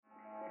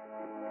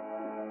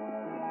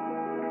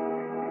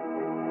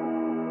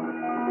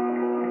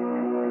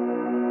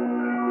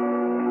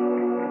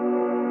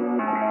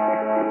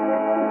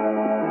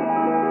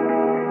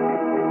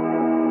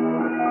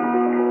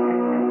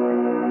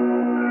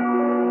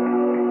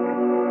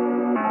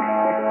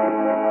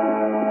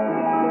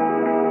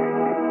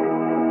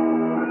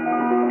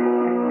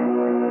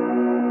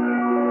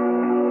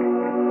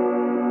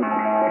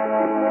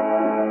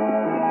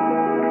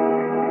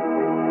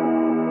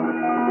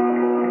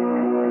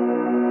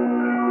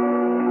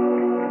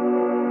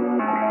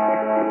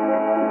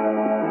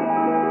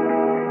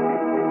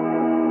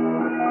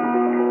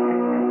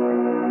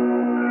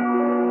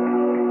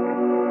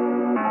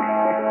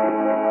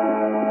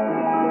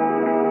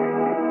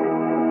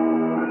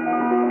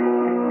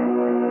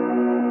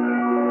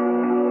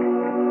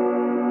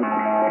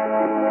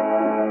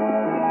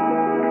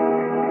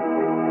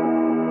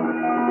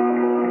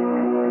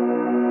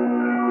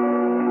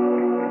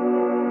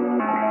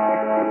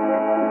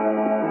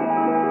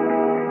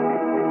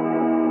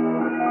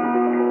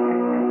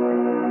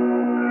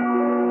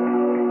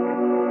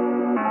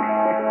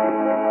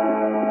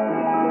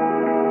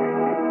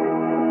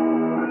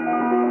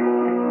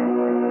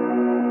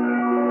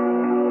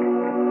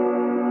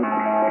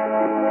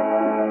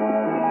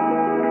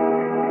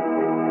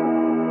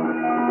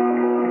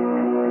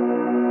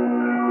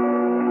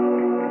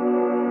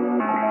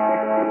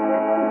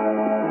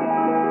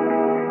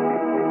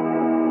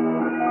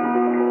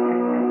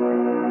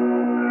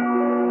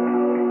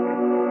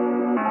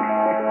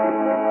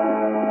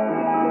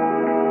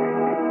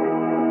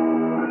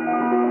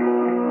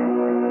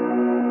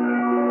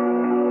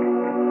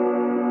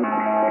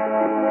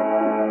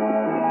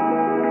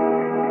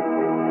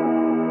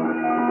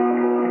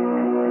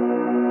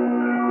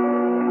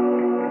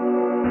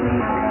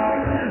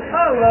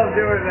I love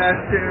doing that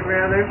shit,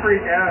 man. They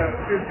freak out.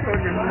 It's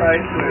fucking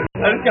priceless.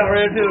 I just got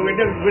right into the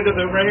windows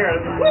over here.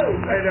 Woo!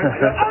 I know.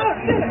 Oh,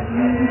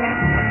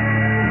 shit!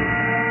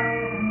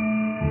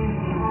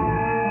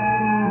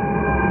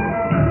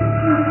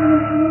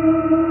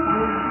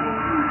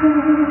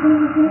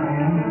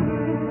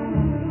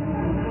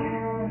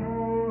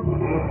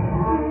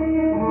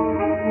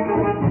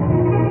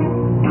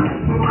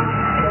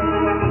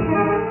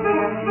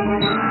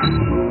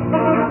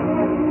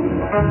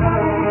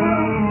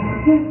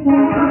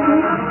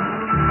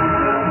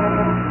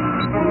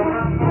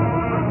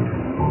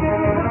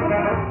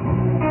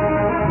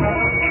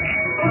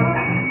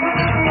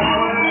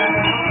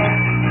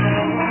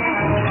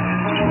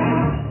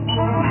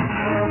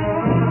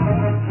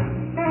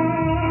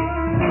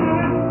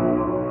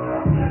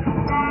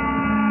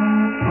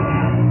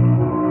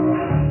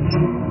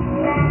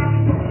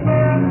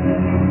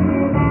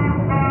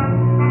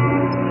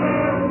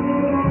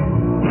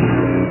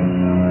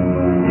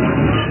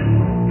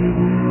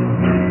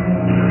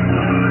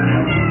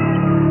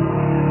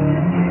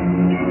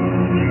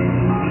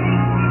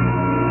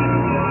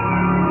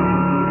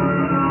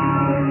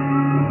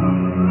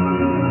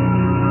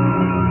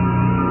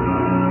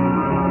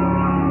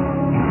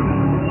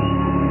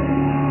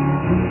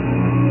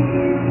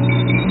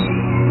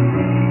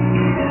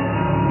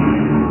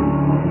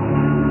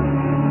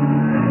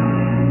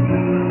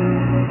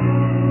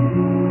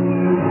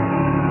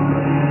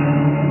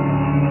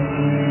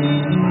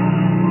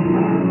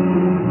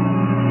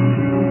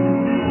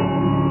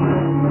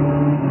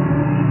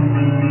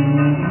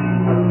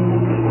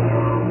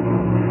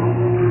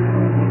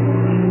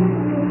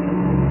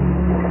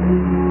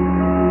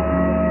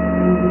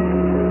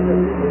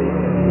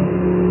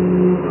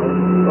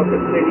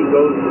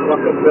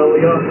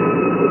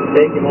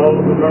 Take him all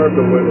over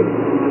America with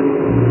it.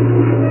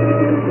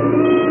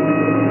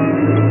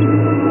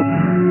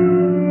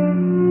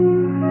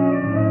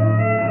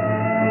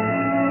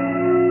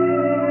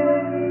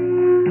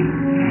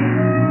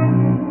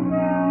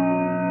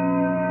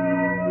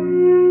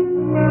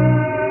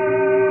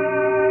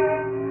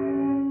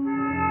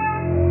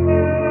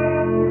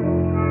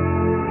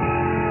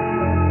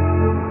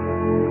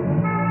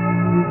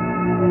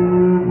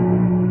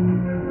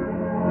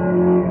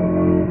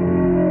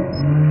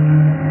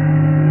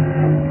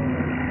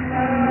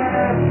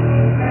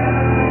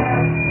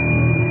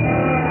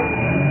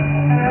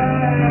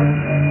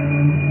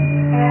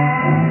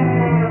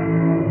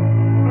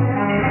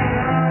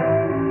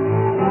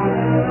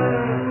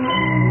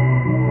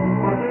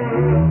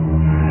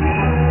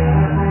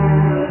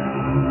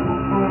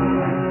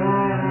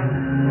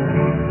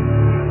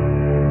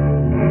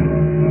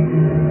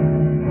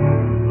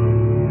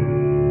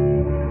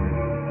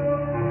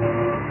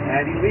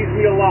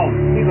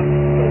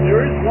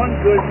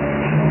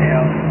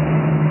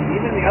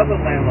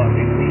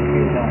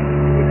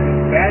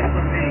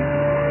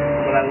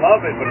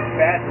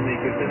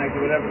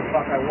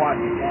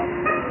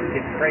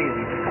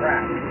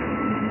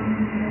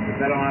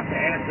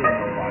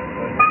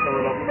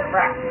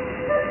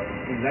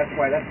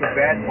 That's the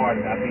bad part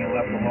about being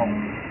left alone.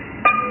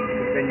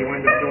 Because then you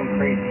end up doing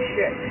crazy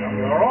shit. You know,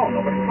 we're all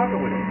nobody's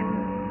fucking with you.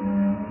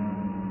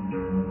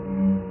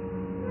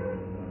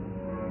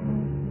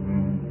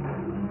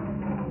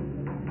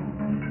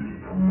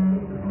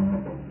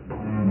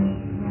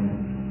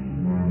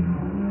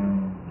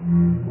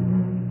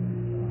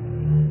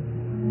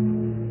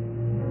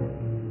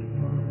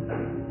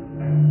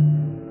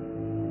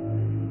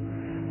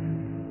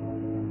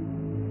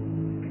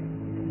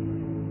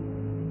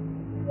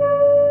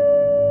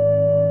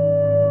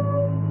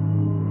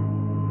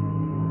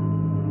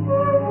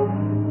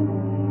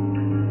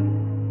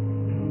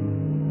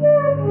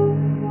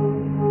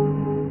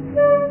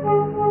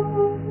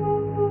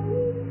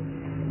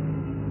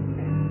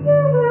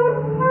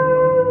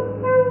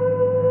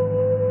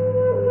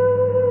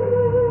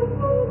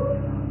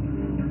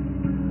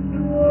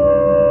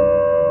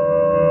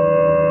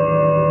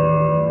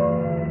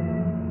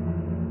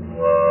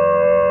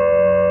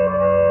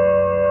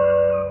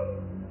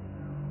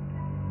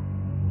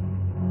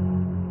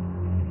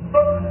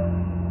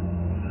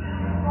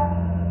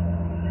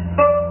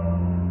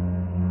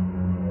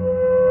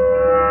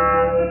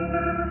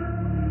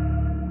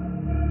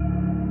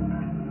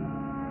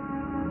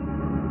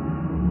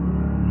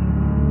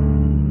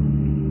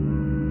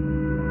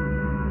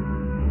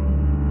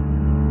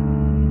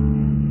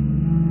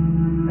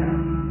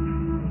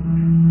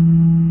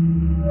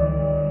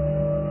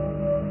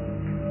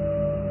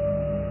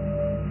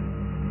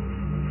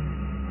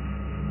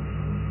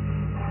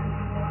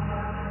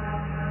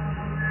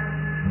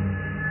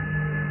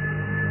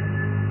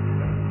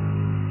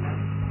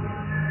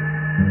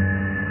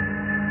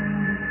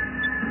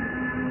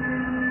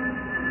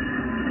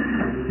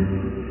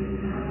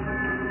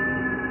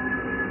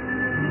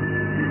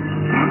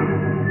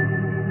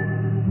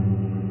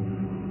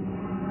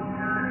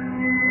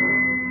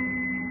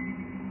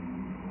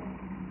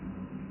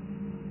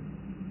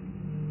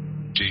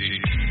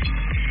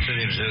这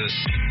里是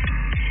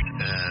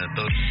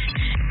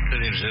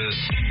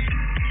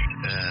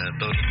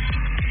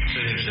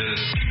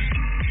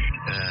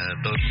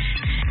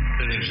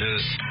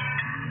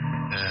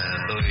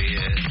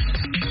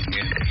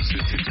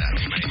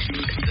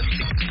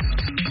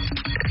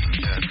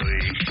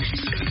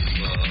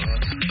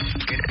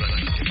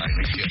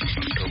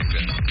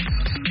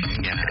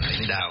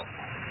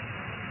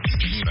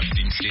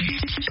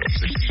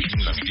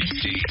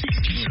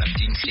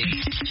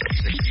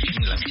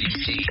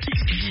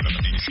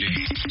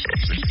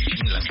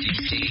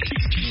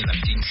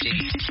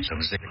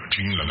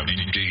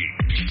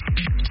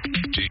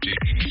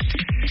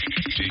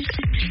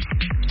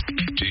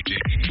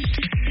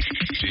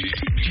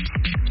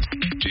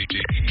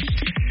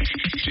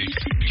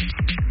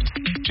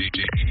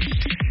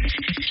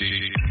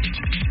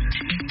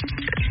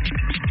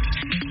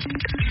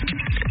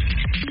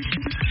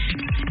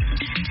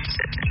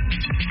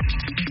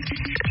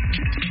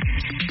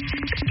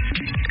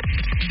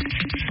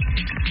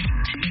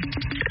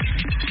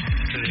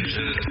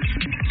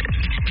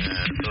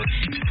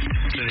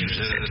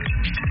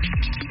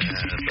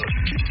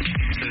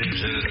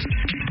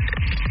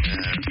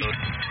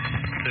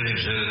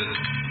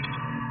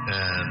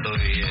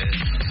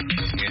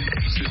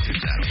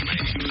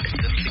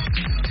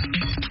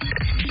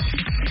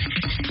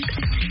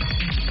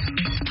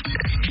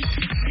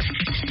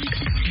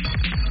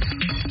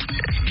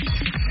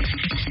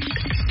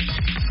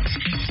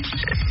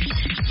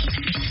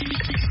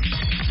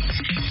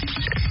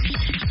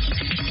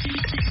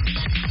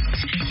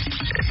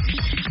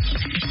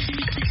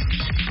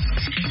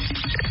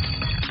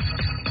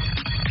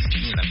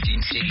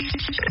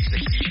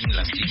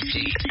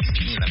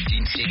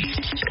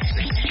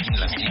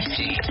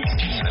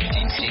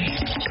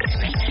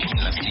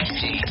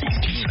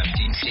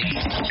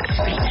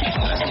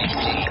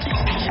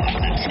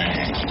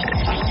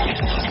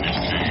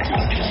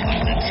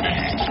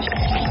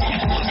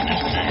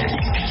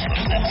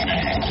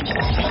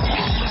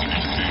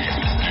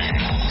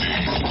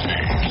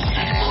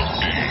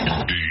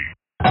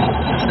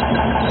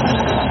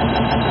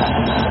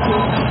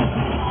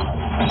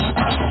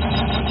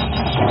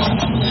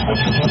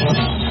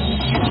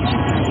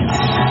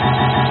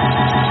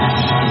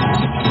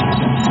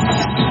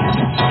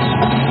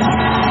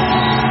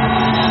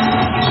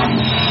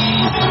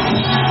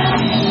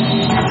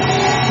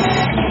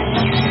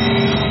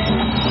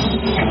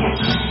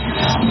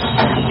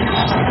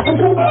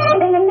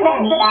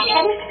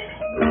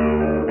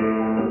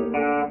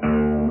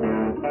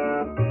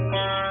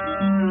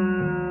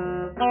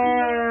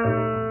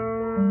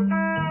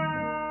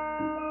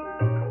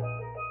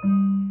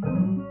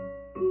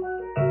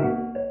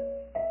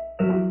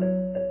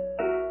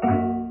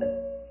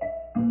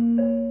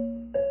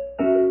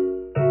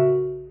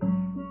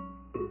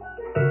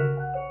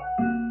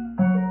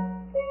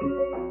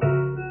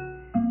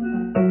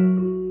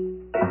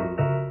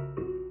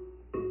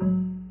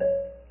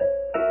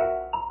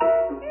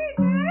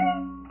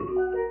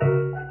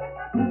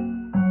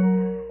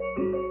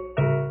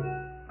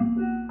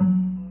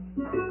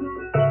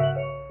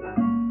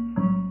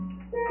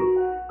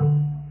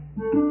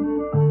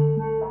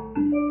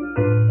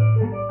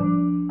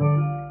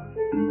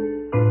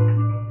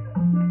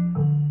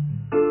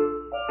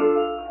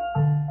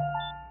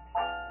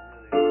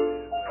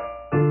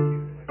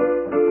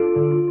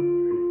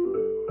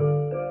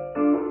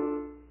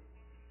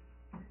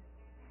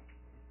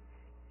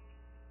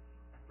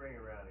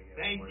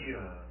Thank you.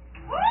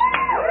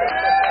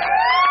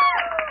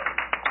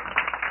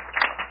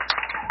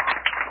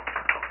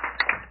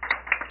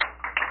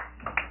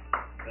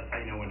 That's how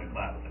you know when to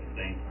clap, I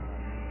think.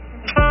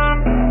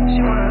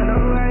 She wanna know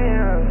who I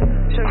am,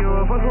 show you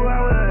a book who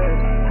I was.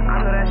 I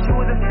know that she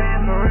was a fan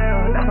for real,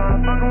 that's why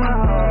I'm fucking with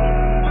her.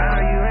 I know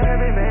you ain't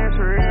been bands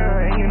for real,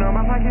 and you know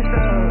my pocket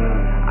stuff.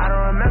 I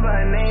don't remember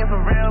her name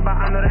for real, but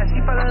I know that she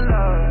fell in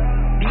love.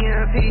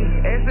 BNP,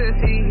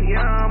 ecstasy,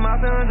 yeah, I'm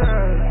off on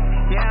drugs.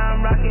 Yeah,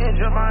 I'm rockin'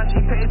 jump on, she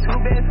paid 2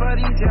 bands for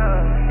these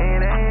young.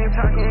 And I ain't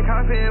talking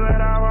cockpit, but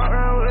I walk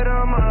around with a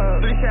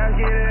mug. 3 shots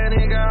get a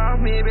nigga off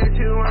me, bitch,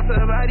 you want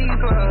to buy these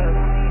plugs.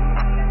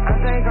 I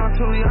think I'm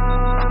too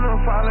young to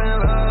fall in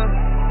love.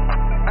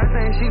 I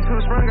think she too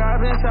sprung, I've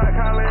been shot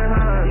calling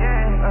her.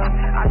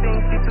 Yeah, I think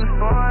she too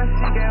spoiled,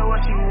 she get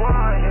what she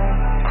want,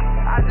 yeah.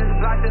 I just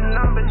blocked the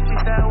number, she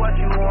said what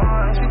you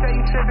want. She said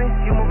you trippin',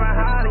 you moving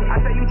highly.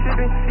 I said you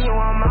trippin', see you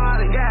on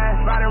Molly.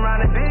 Gas, riding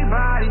around a big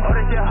body. Oh,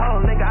 that's your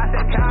hoe, nigga, I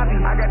said copy.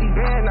 I got these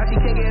bands, now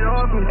she can't get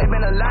off me. They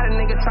been a lot of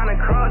niggas tryna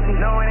cross me.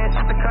 No, it ain't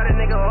just to cut a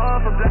nigga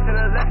off. A blessing,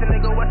 a lesson,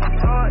 nigga, what you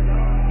taught.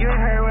 You ain't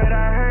heard what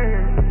I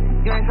heard.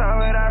 You ain't saw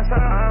what I saw.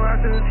 I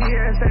rock through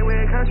tears, stay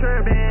with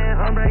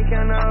contraband. I'm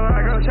breaking up, I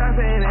go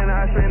shopping and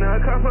I spend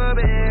a couple of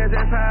bands.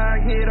 That's how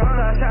I get all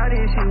I shot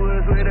it. She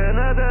was with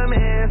another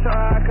man, so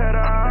I cut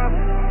her off.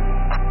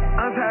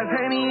 I'm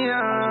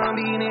titanium,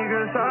 these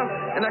niggas soft.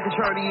 And I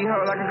control these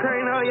hoes like a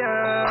crane, oh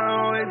yeah,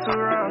 I'm way too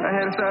rough. I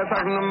had to start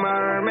talking to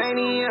my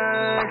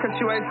Romanian, cause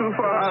she way too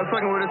far. I was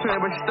fucking with a twin,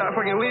 but she stopped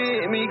fucking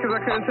with me, cause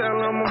I couldn't tell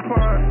them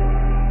apart.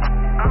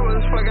 I was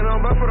fucking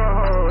on both of the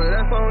hoes,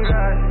 that's on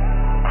God.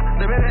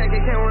 The bed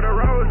came with a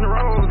rose, and the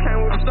rose came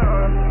with a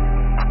star.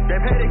 That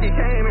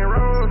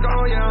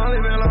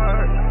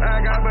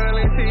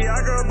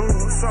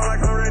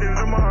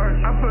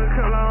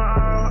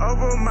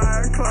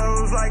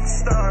like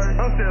stars.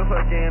 I'm still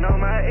fucking on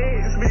my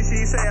ex, bitch,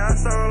 she say I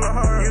stole her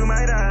heart. You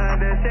might not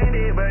understand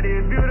it, but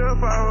it's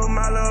beautiful,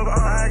 my love.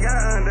 I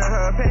got under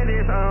her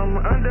panties, I'm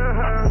under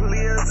her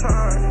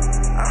leotard.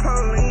 I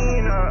pull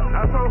lean up,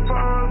 I pull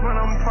phones when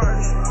I'm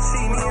parked.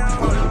 See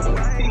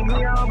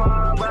me on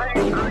my bike.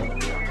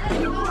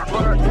 I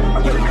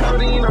put the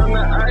codeine on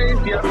the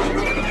ice, yeah.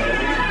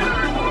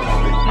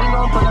 She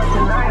gon' pull up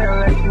tonight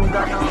unless you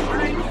got no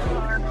money.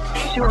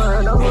 She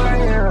wanna know who I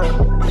am.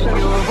 Show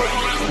you a book.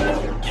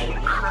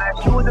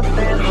 She was a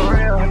fan for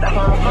real. That's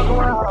why I'm fucking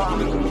with her.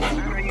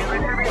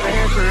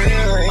 Man for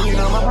real, and you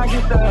know my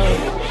pocket's stuff.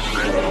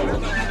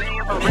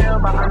 For real,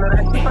 but I know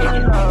that she fell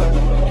in love.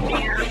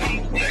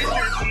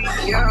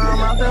 Yeah,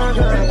 I'm out there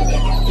good.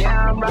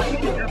 Yeah, I'm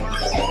rocking.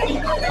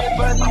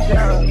 But he's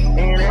young,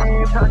 and I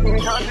ain't talking.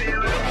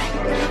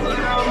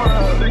 I'm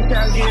up, bitch, I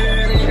get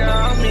it, nigga, I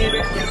need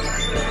it.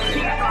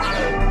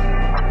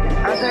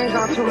 I think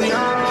I'm too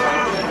young.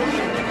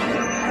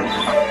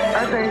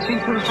 I think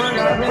she's too fun, I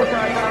think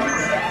I know.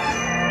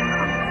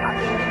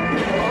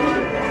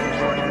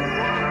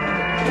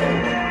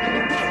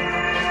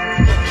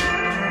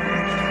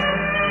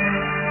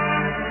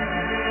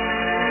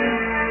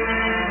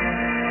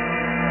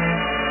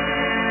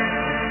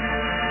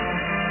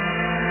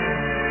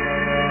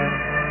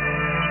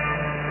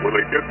 When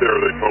I get there,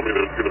 they tell me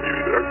there's going to be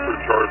these extra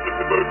charges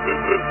if I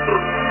visit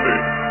certain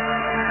states,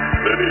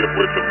 many of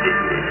which I'm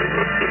visiting, and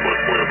that's been my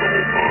plan the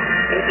whole time.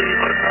 Only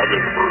I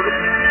haven't heard of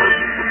these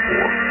charges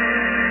before.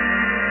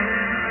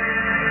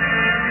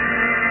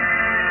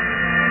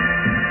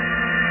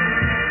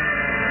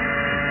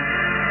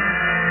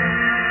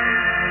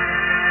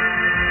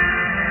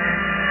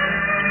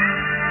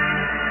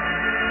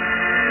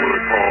 When I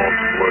call,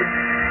 like,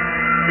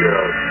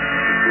 yeah,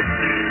 this would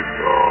be,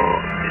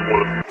 you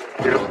want to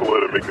cancel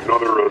it and make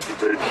another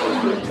reservation,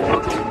 there's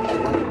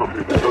a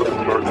company that doesn't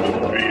charge this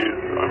fees.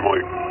 I'm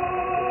like,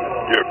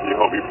 yeah, can you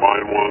help me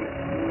find one?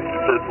 She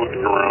starts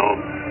looking around.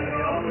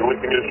 The only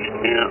thing is she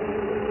can't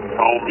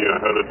tell me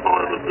ahead of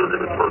time if they're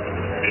going to charge the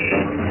fee,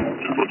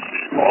 which is what she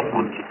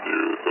offered to do.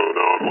 So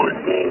now I'm like,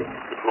 well,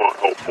 it's not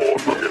helpful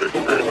if I'm going to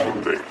experience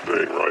the same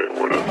thing, right?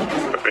 When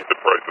I think the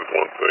price is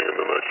one thing and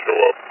then I show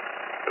up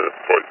and it's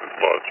twice as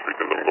much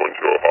because I'm going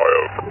to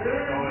Ohio.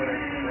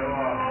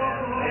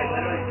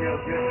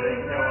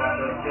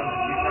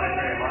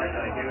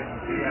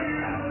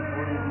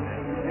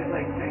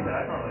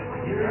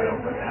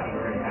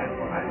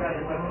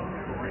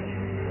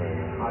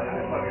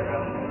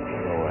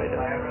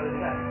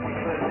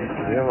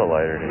 Do you have a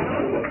lighter, dude? I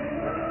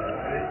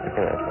think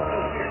that's fine.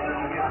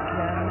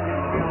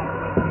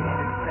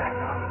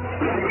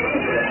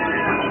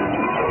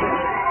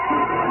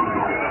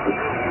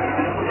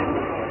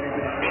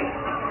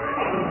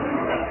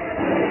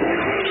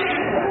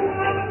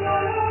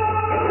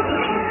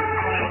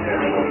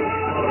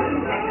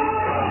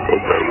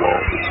 Okay,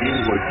 well, it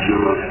seems like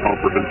your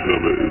comprehension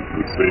of it is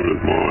the same as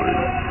mine.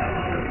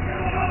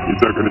 Is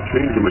that going to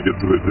change when I get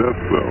to the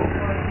desk, though?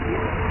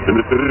 And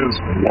if it is,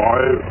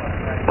 why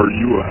are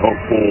you a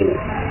helpful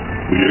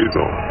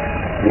liaison?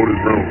 What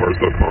does rental car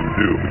stuff come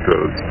do?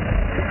 Because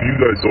if you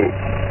guys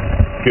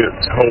can't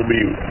tell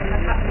me,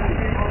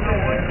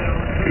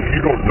 if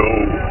you don't know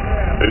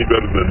any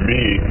better than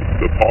me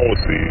the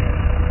policy,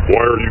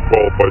 why are you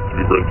qualified to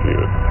be renting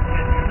it?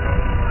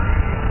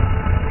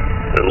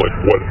 And like,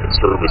 what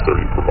service are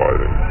you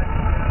providing?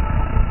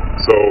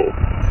 So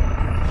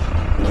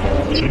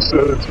she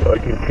says I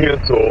can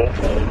cancel.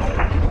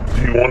 Do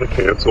you want to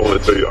cancel? And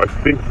I say, I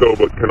think so,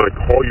 but can I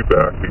call you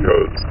back?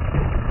 Because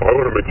I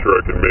want to make sure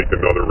I can make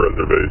another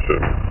reservation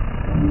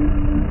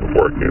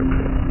before I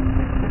cancel.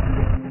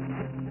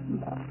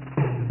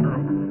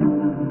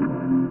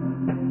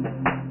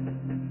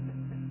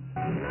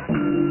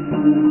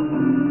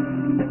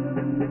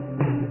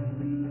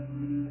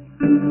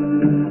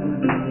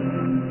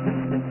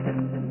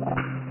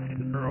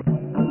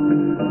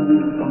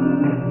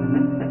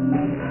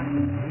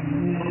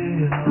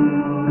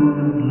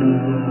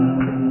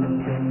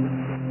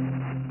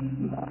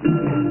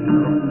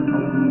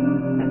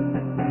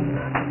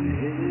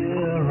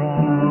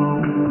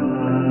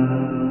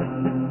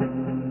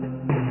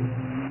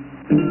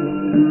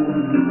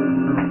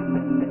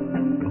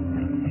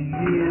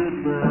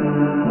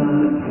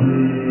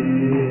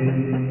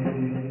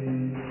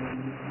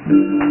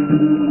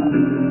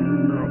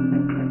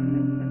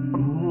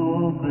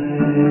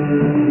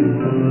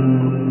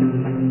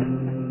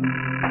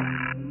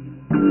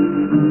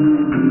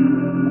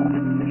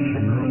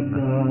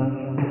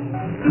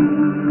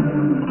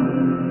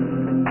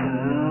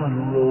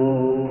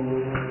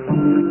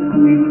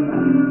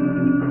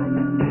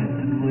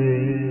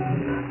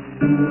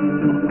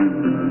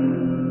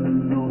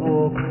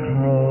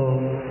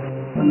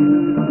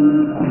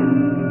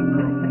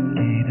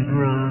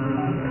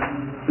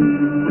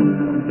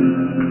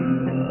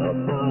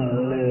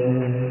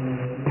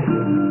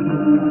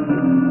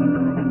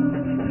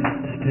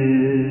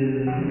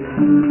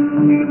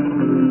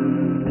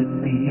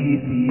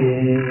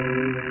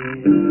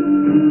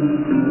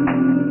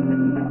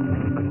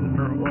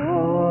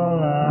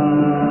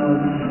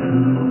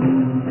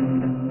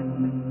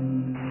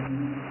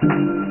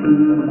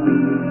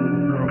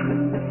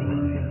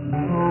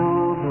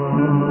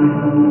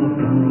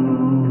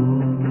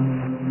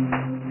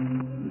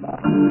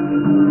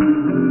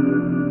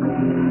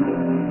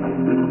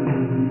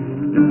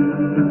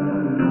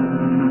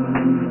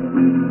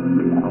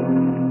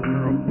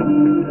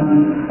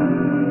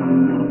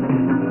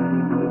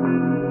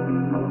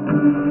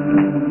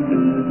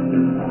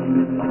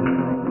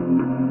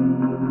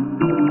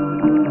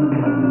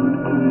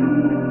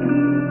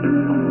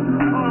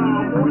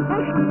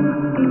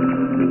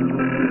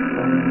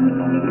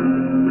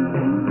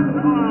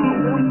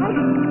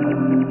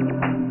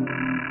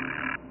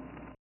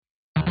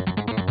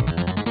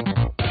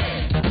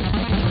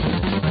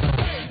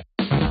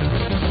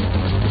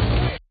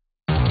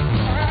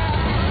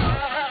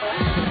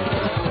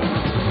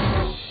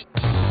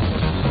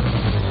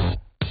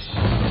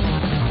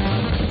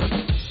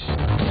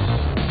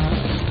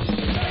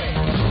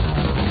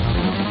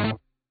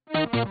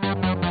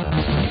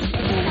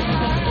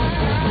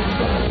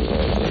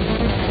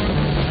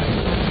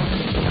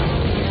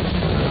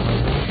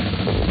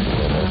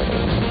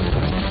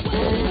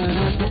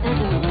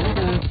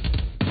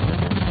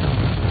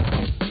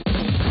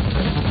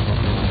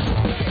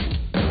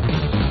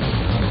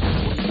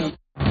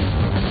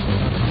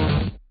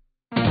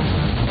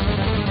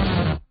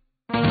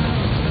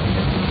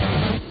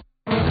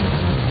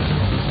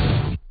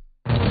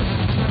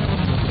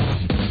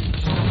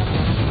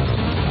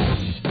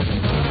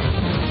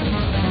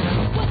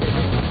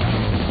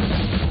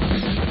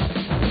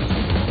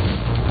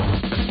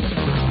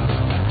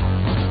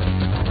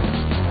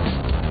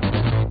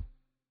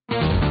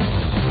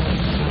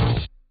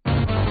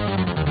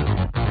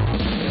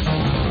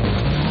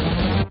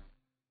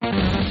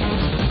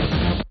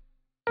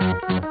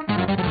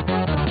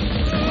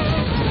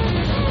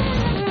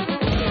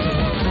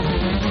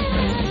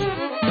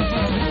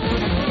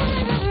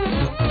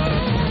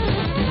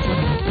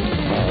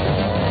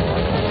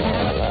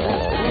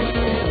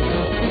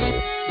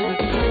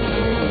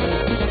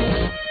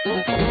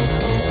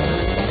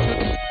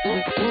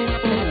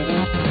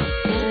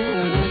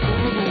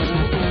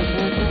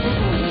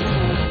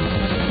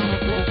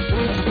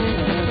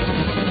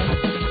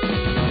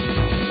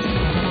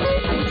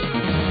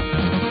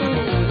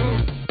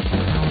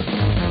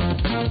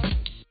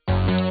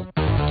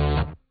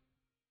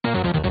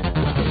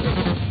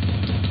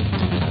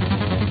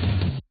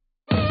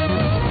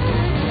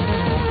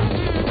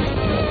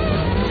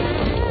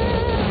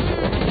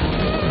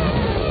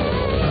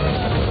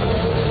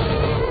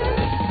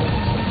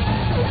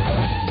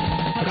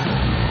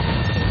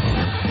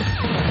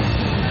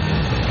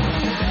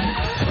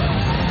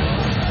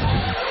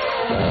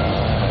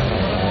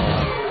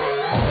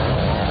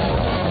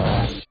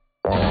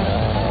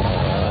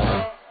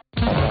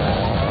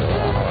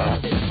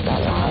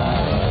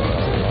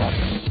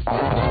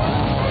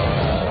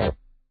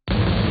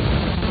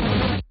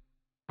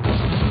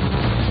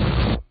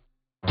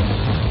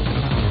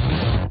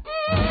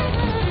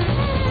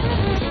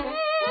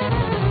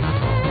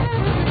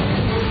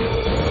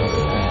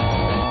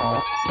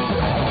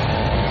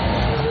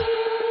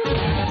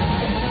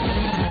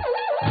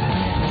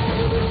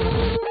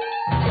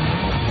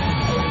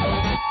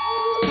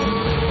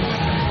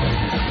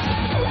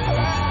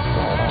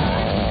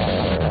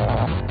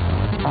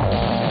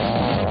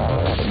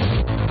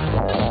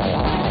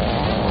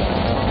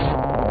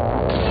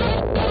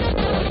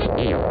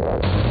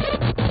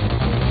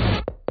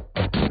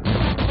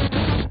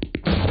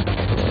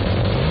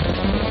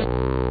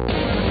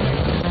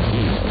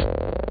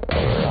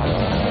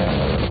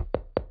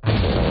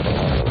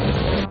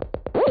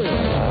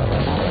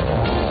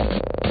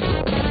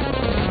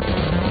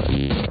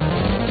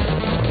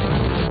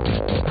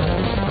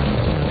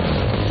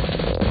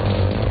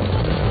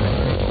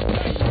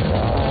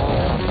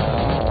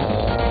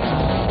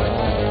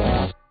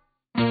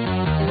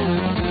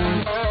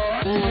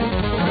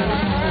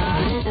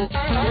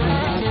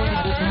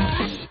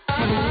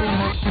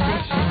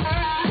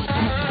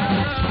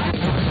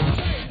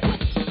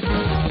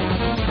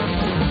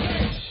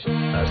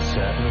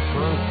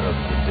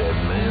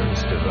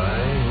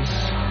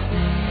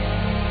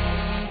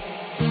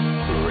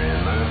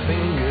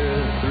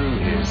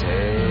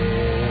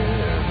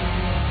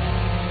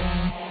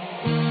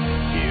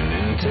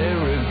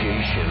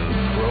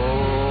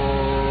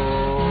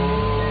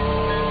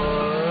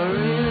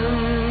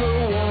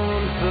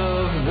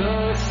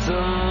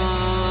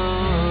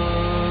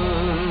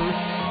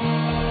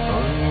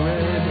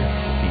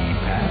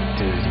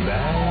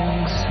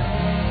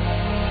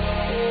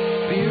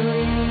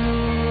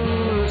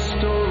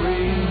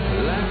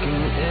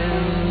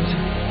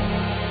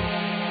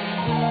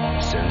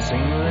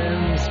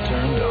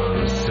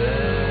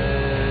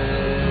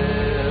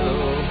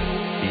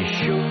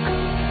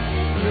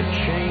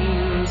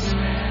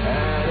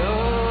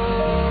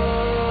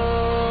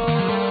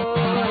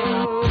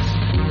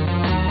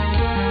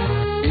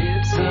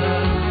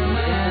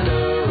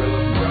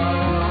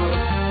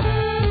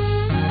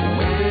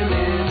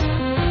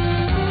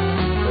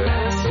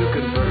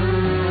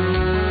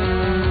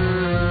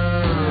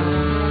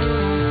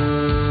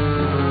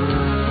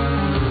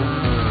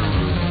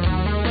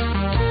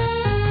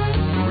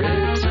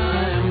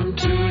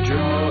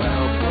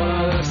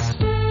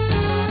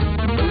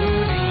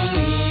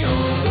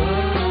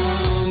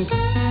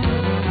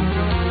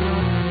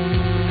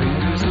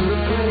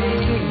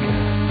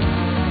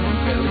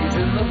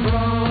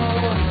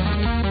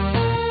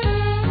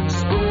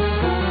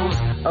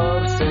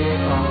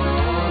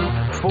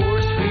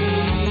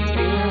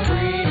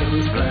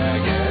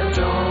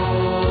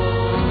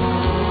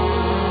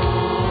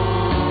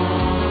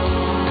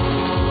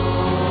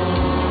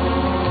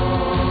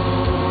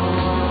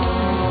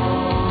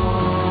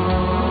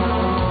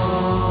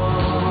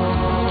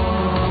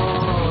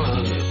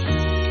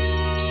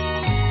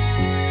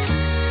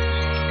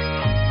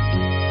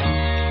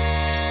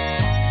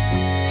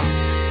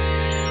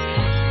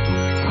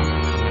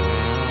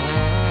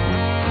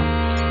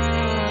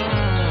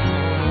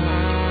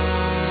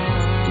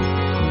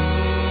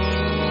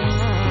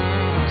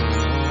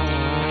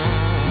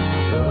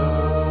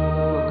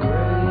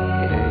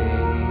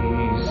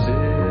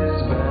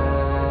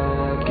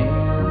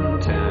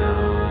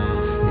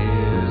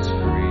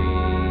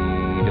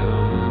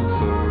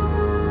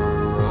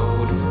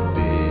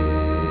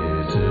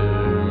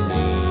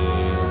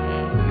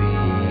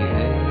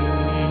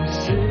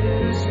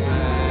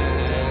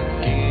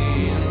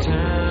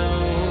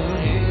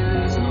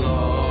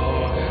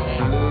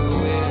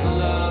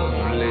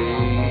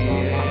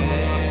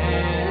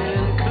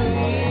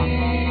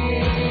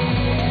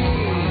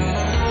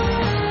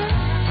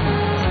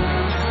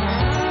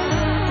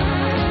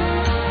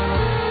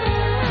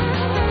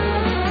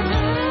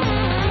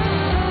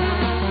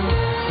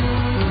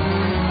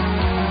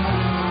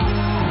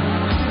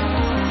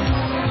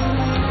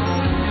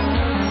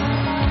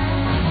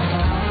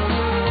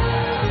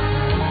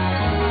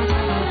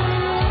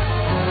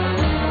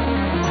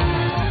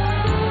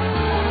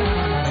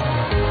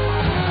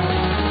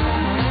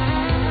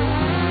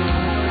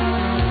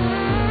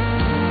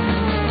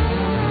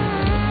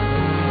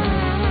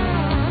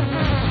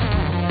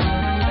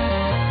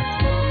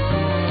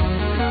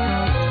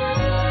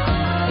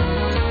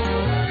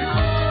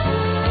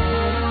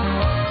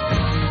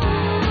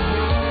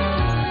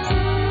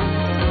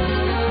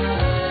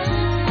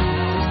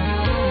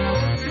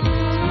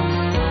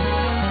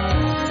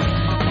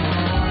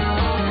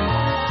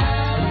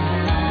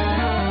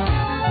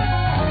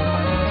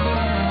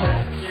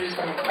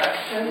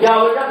 Yeah,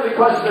 look at the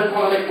question. I just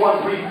want to make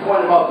one brief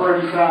point about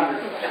Bernie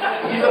Sanders.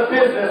 He's a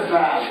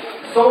businessman.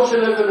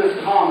 Socialism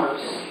is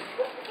commerce.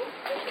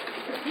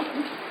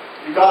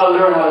 You gotta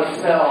learn how to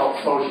sell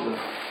socialism.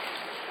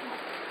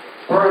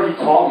 Bernie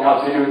taught me how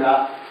to do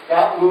that.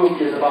 That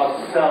movie is about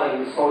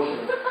selling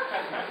socialism.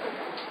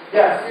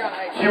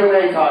 Yes,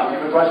 Q&A time. You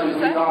have a question to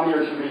me, Tommy,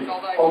 or should we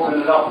open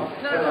it up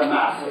to the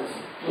masses?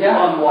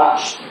 Yeah.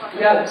 Unwashed.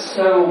 Yeah,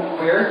 so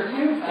where do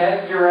you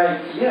get your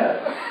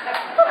ideas?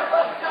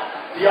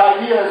 The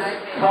ideas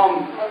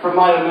come from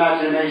my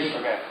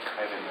imagination.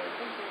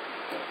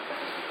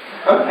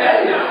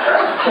 Okay.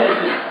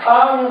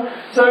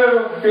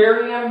 So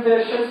very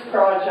ambitious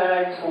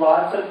project,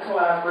 lots of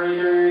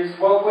collaborators.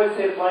 What was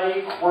it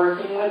like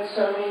working with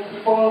so many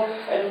people,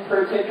 and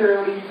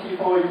particularly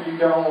people you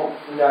don't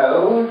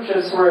know,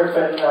 just sort of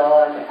the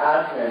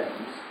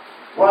non-admins?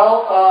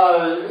 Well,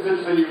 it's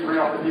interesting you bring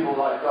up the people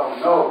that I don't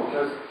know,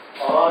 because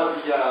a lot of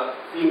the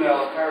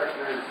female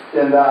characters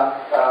in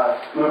that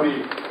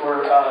movie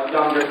were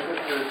younger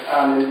sisters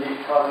and indeed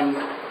cousins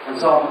and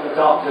some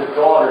adopted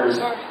daughters.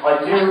 I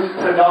do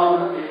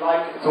predominantly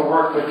like to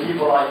work with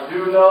people I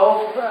do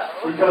know,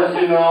 because,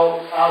 you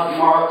know, as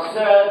Mark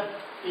said,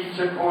 each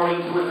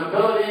according to his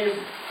abilities,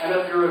 and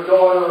if you're a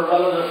daughter or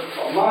relative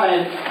of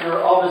mine,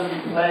 you're obviously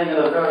playing at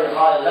a very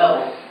high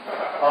level.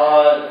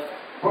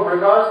 With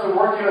regards to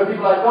working with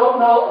people I don't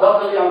know,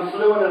 luckily I'm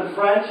fluent in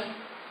French.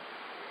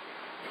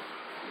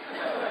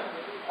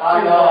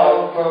 I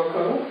know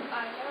beaucoup.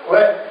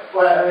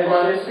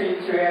 Je suis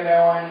tué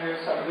de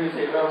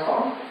s'amuser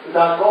longtemps.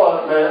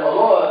 D'accord, mais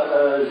alors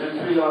je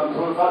suis un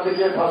peu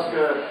fatigué parce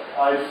que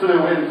I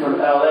flew in from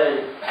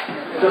LA.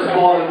 Just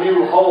bought a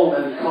new home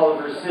in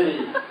Culver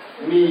City,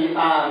 me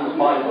and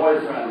my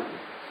boyfriend.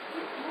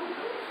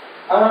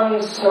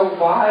 So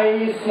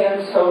why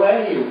Sans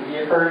Soleil?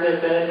 We heard a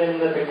bit in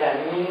the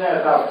beginning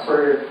about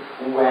sort of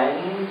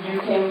when you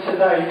came to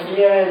the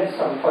idea and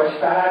some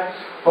pushback,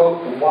 but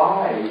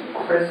why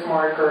Chris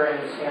Marker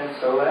and Sans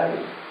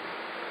Soleil?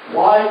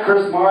 Why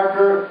Chris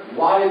Marker?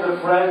 Why the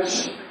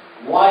French?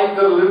 Why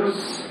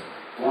Deleuze?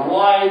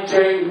 Why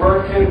Jane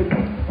Birkin?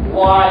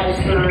 Why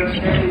Sir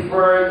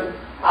Gainsbourg?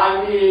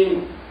 I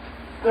mean,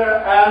 the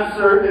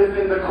answer is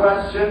in the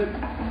question.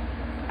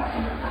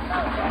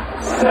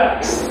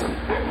 Sex.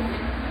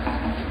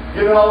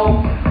 You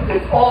know,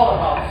 it's all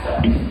about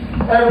sex.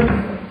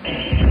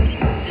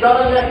 Everything. You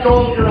gotta let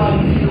go of your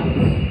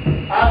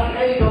ideals. As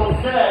Hegel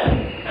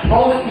said,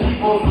 most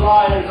people's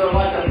lives are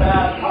like a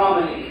bad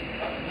comedy.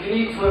 You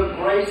need to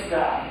embrace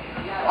that.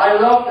 I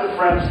love the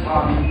French,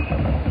 Tommy.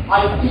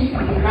 I've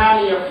eaten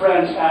many a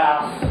French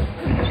ass.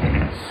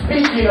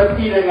 Speaking of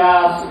eating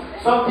ass,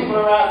 some people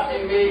are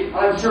asking me,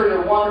 I'm sure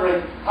you're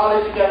wondering, how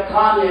did you get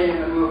Kanye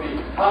in the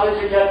movie? How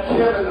did you get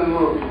Kim in the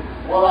movie?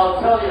 Well, I'll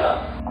tell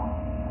you.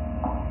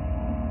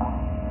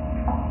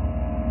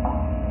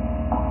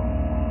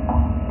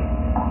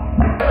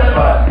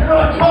 You're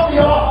gonna cut me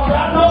off on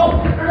that? No!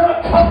 You're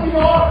gonna cut me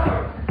off!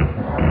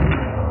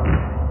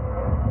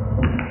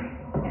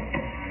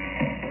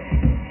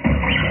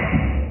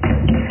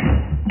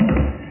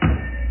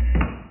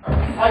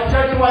 I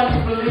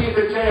genuinely believe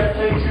that JFK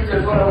Jr.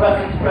 is going to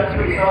resurrect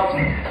himself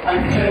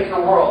and change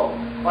the world,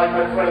 like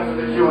my friends in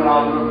the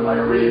QAnon movement. I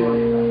really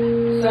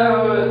believe that. So,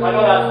 I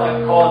know that's like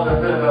caused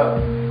a bit of a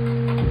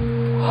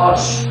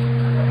hush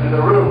in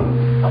the room.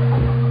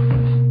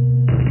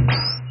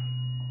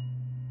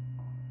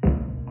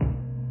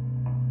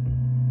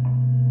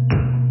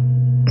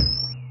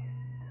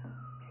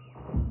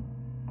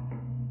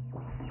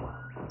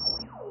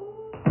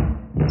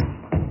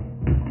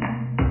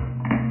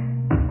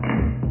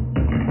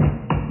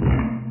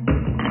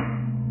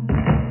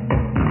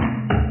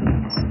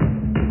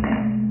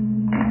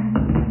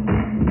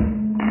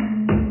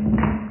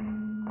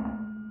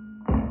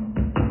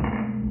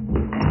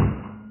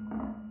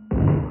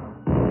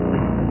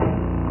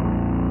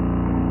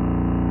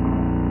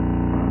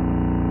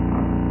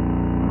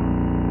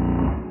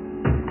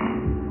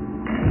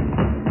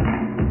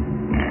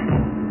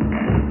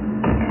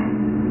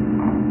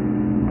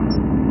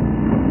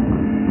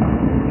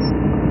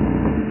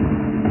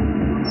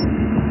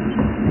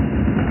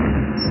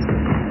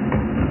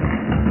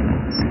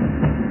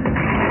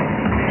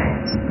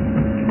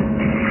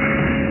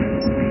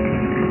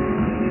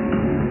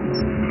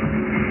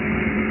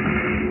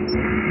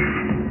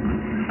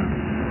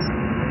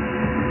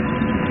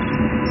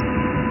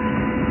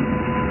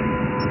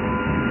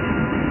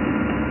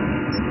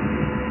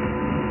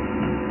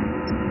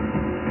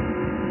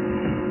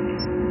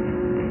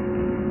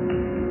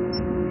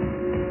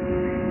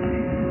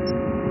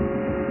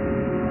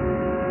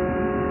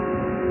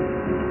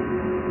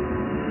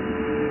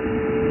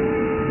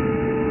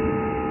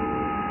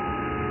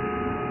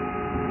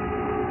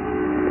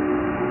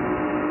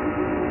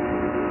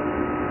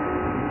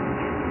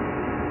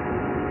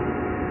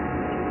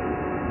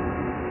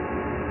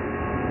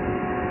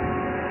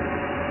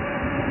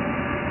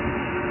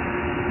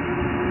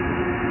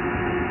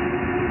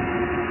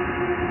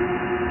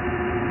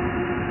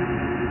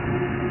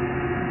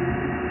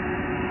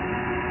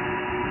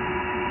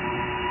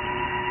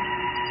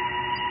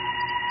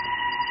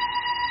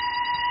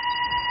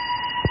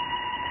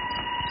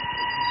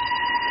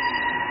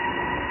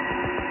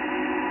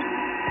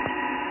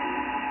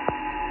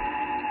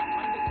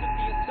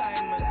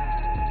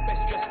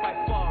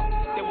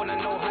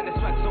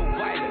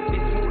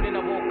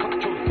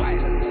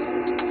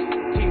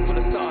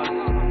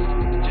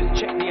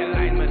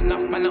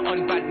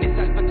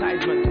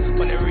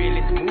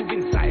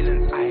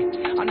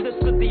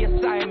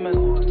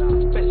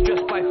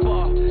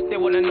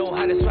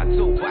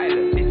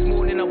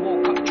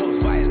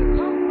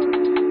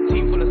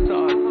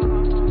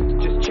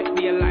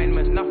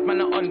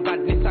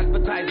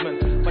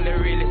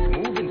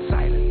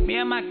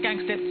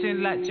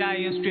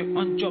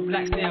 job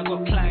like say I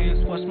got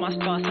clients. What's my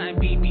star sign?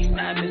 BB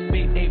Simons,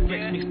 big they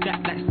Rex mix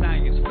that like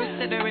science. Chris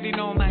said they already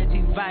know my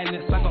team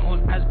violence. I got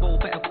on Asbo,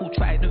 better call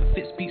Trident.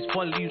 Fits beats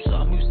volume, so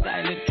I move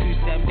silent. Choose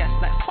them, gas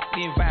like fuck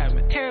the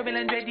environment. Terrible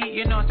and ready,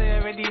 you know say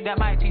already that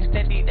my team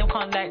steady. Them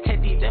can't like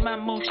Teddy, them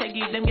man move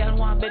shaggy. Them gal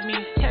want bed me.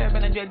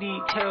 Terrible and ready,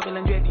 terrible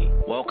and ready.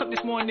 Woke up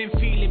this morning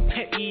feeling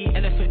petty.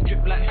 Elephant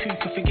drip like who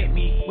could forget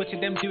me.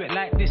 Watching them do it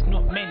like this,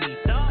 not many.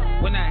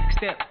 When I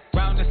step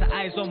round, there's the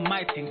eyes on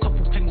my thing.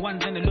 Couple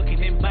penguins and they're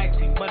looking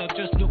inviting, but I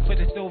just look for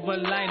the silver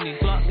lining.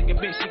 Glancing a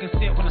bit, she can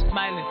see it when I'm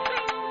smiling.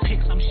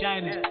 Pics, I'm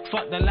shining.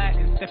 Fuck the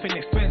lighting, stepping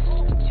it fence.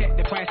 Check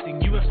the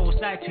pricing, UFO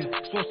sighting.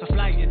 Source of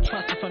flying,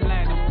 trust if I'm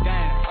lying, I'm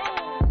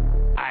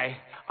dying. I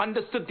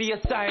understood the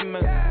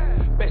assignment.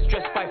 Best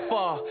dressed by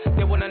far.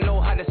 They wanna know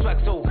how the swag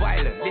so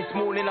violent. This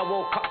morning I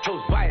woke up,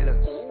 chose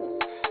violence.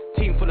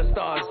 Team full of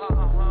stars.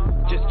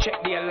 Just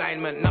check the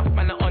alignment. Enough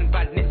man on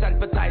badness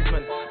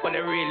advertisement, but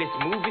the realist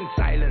move in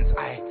silence.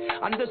 I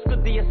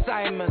understood the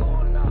assignment.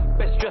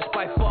 Best dressed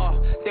by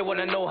far. They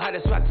wanna know how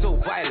the swag so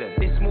violent.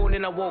 This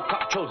morning I woke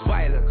up, chose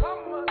violence.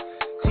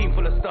 Team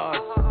full of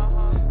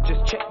stars.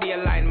 Just check the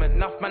alignment.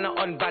 Enough man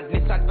on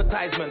badness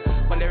advertisement,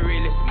 but the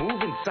realist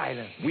move in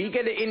silence. We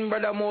get it in,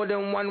 brother, more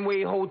than one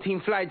way. Whole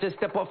team fly, just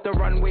step off the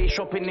runway.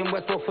 Shopping in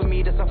Westfield for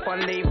me, that's a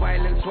fun day.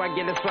 Violent swag,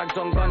 yeah, the swag's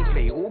on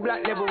gunplay. All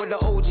black level with the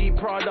OG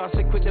Prada.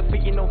 Sick with the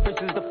fit, you know,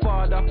 Fritz is the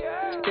father.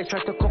 They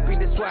tried to copy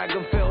the swag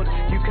and failed.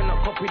 You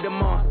cannot copy the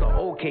master.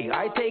 Okay,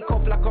 I take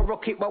off like a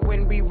rocket, but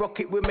when we rock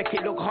it, we make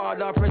it look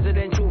harder.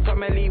 Presidential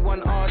family,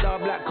 one order.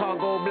 Black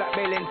cargo, black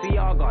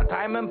Balenciaga.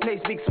 Time and place,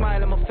 big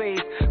smile on my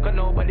face. Cause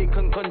nobody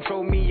can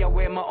control me. I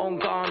wear my own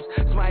garms,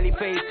 smiley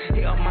face.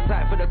 Hit on my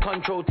side for the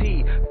control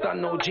T.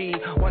 Done no G.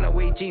 Wanna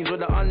wear jeans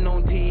with the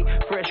unknown T.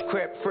 Fresh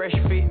crepe, fresh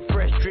fit,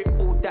 fresh drip.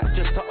 All that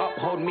just to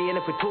uphold me. And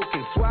if we're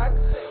talking swag,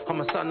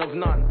 I'm a son of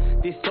none.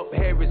 This top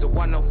hair is a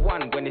one of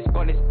one. When it's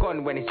gone, it's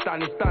gone. When it's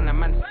done, it's done. A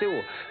man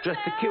still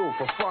dressed to kill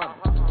for fun.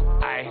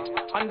 I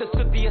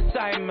understood the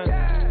assignment.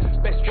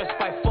 Best dressed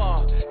by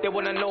far. They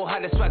wanna know how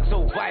the swag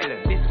so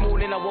violent. This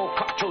morning I woke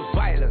up, chose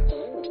violence.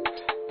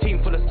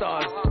 Team full of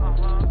stars.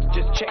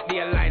 Just check the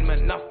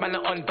alignment. Enough man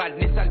on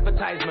badness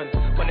advertisement,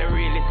 but the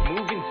realist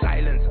move in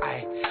silence.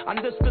 I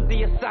understood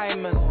the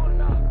assignment.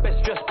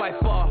 Best dressed by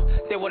far.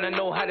 They wanna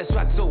know how the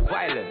swag so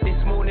violent. This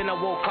morning I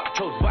woke up,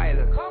 chose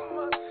violence.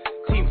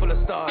 Team full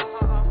of stars.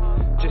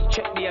 Just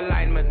check the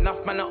alignment.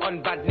 Enough man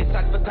on badness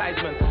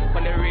advertisement,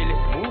 but the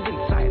realist move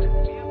in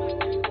silence.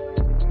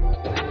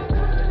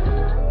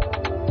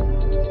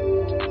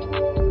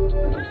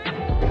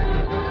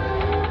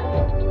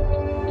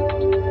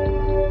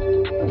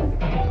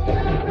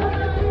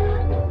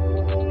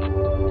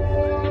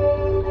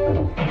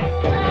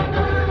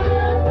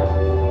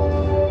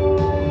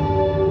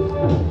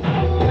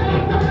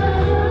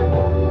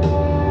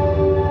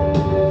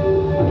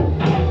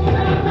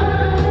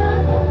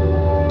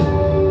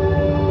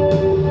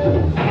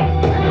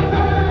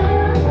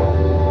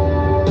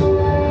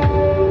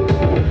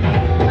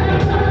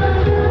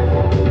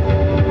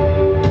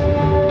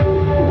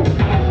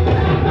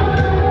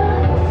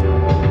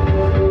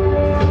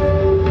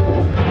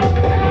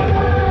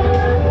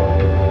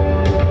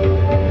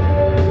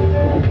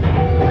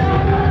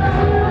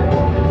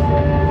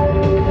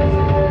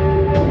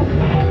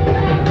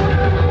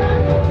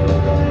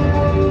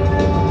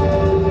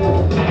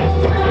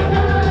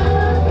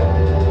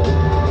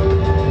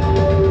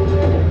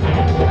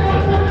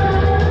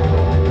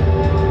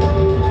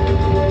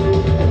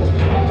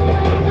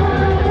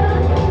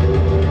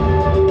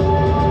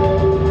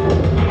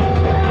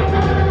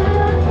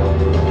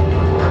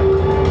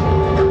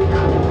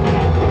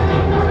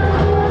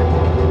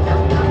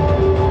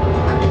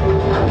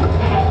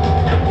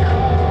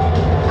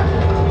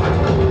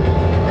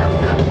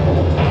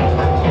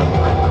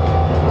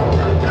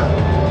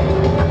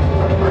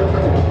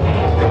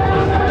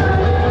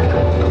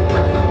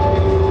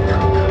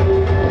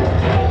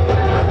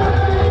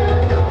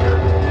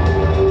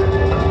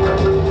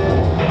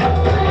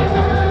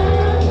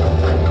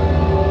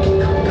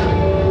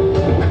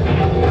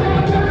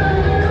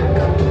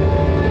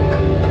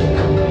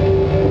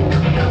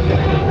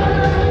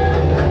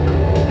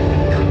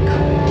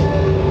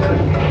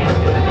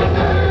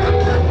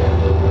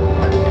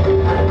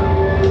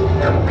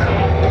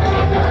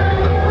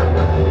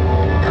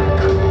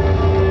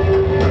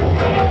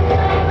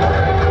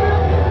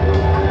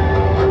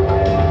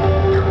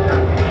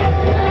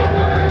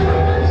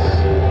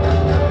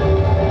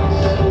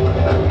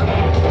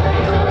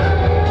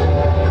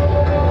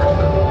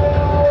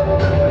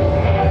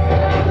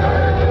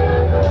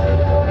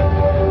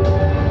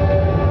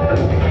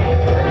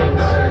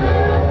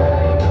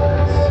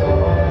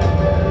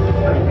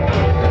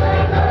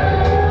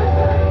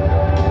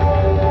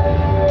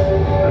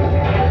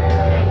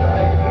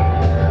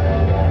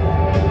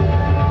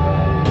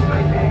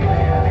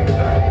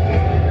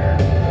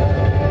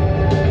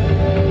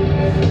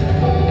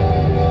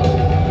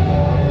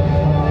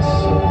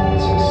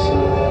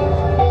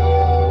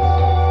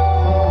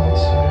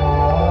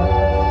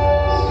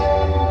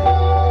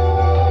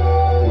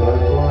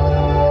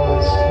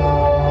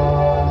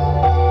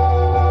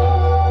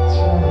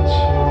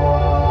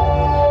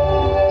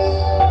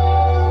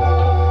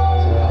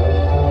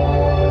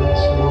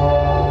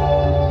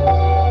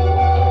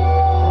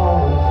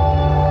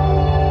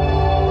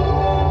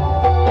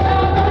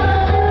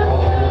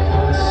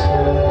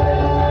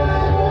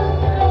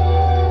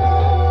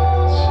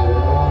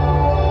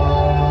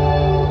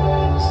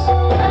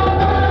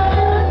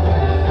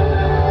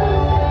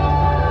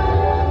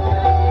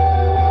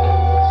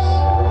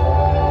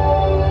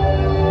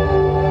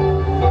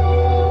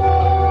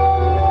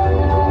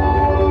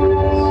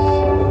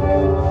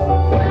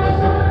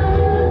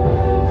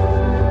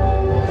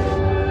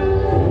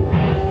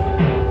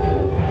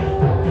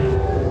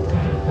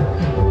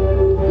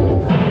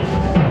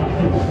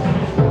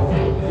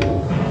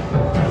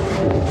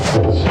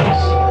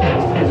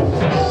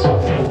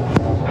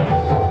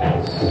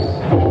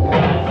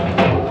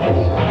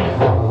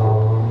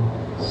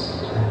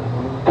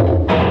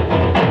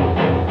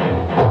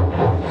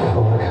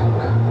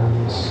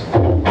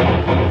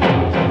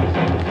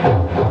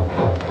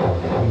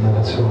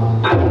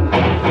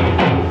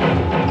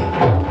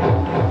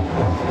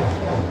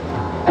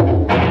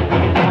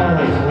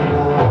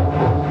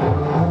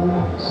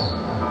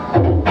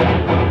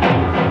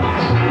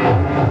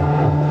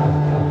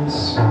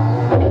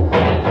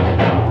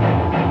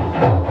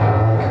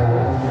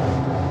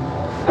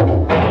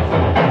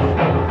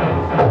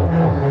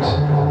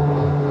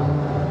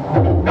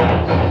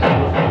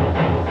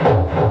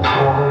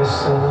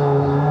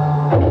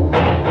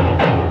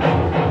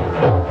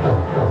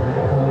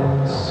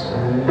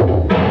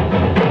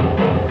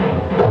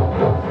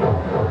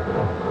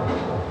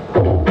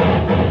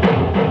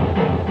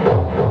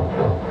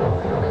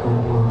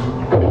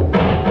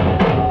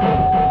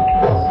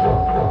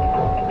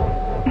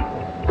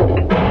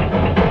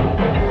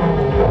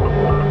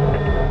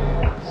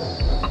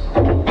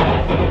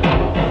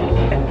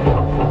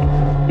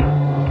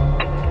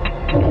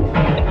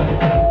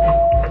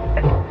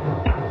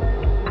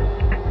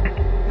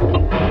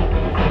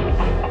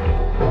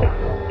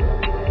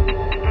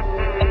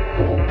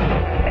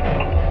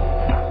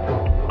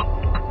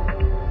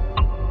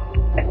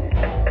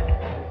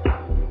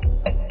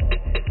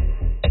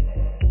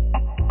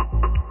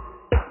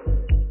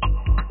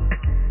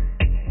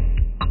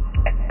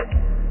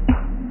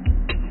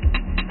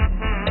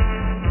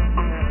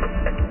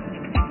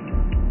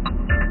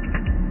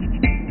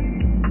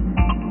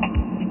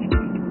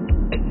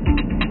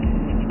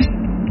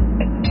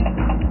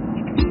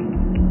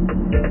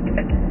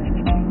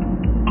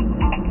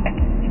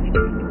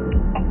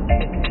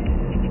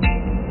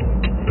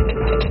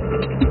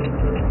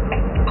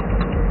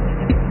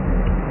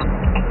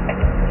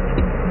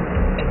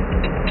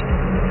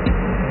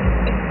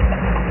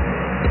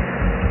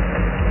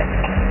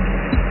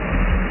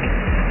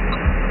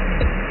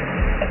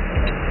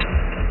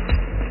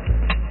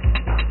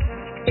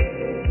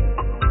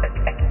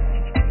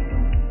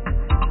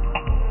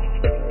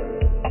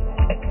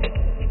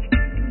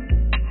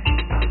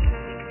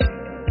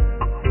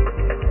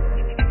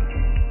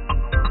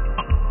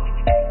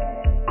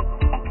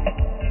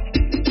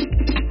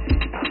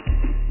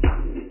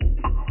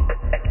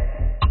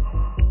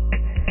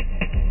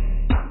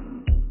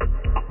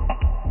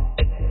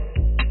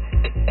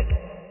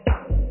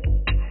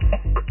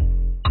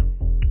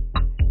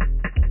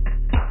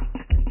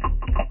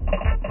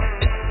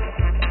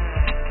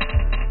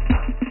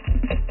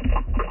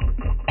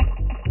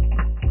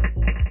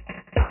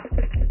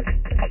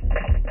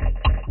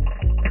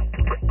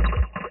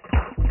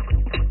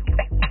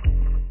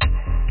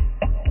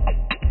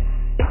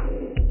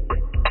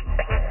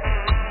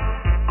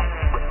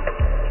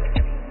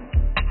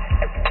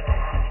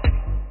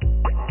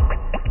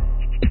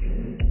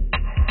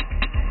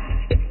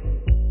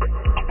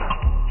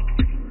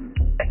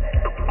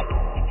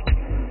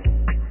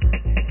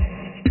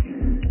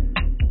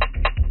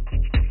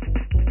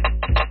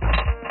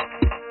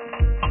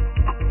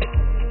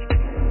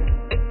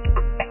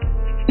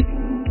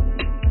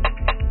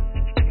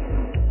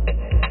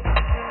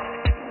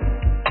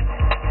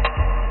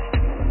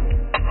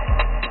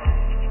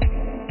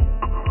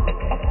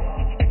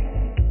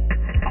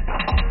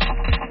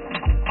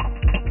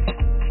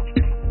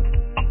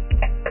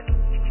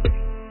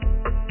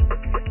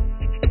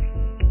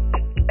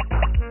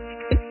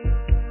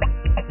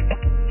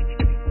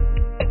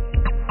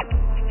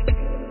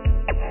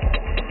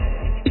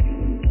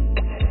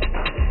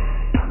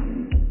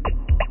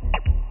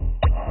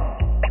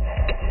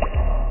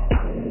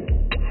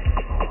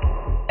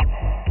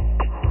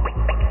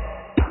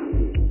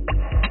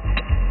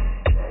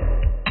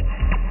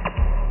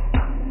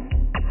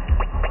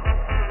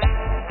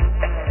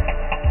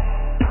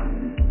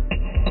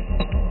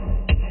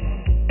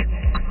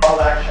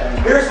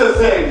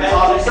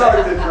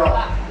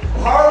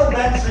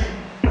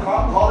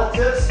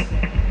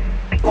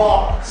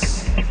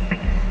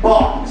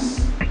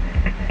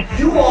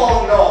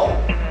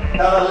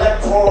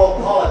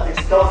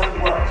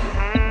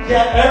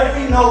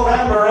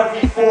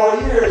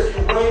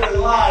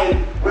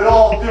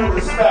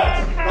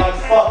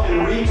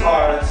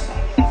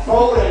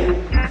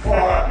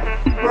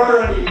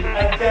 murder me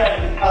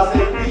again as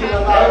they beat him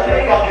out in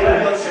a fucking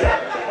wheelchair.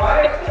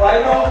 Why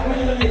don't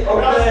we You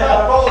gotta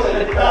stop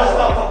voting. You gotta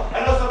stop.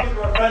 I know some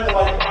people are offended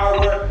by the R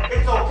word.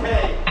 It's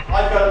okay.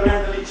 I've got a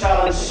mentally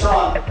challenged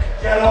son.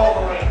 Get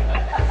over it.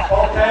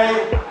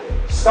 Okay?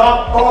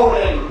 Stop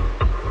voting.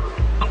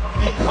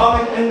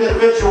 Become an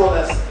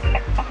individualist.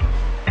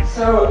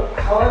 So,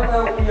 how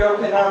about we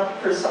open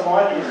up for some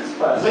audience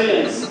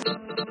questions? Please.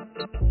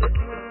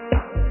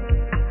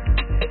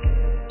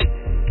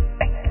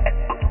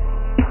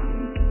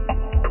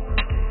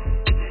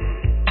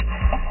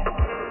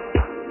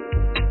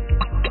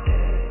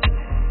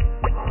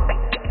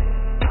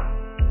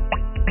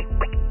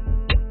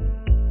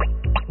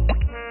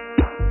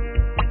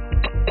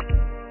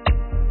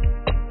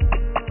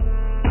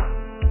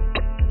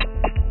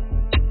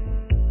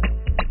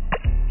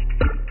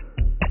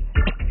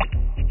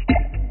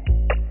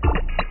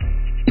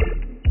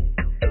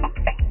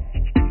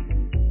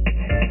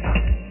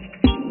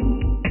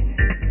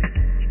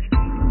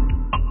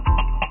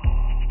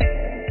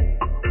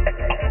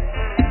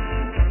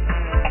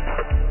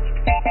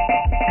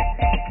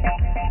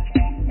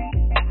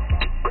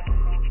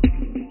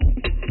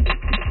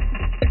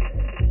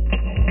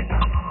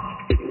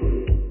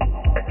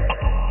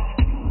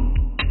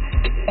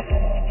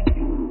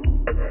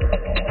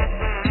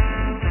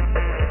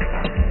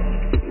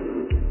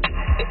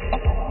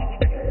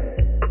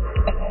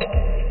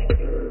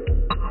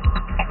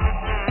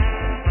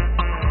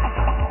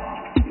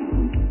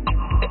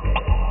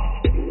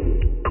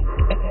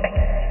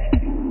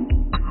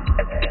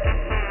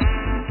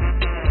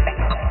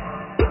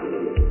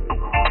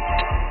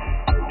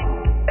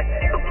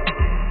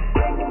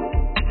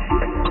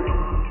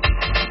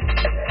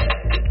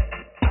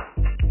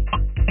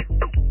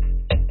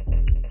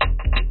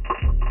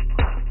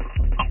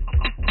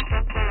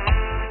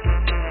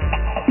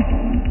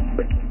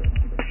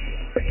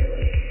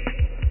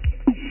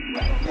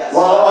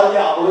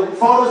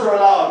 Photos are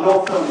allowed,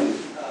 no filming.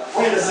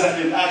 Wait a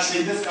second,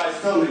 actually, this guy's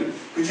filming.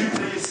 Could you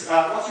please,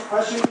 what's your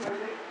question?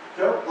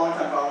 Joe? Long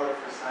time follower,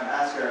 first time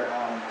asker. I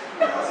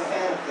was a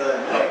fan of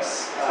the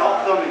Knicks.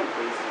 Stop filming,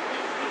 please.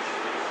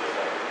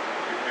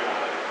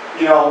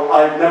 You know,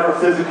 I've never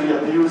physically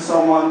abused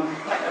someone,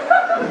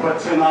 but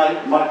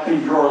tonight might be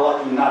your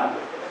lucky night.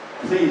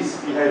 Please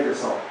behave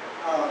yourself.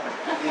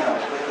 You know,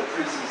 with the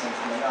preseason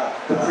coming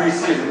up. The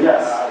preseason,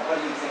 yes.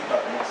 What do you think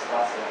about the Knicks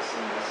process?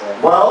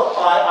 Well,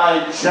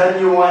 I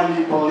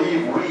genuinely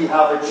believe we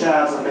have a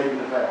chance of making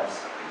the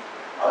playoffs.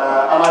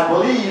 And I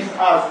believe,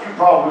 as you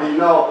probably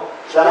know,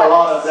 that a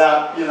lot of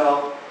that, you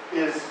know,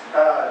 is,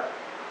 I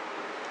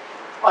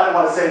don't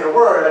want to say the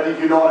word, I think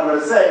you know what I'm going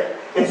to say.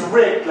 It's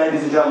rigged,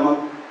 ladies and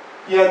gentlemen.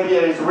 The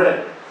NBA is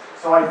rigged.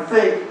 So I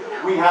think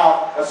we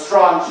have a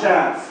strong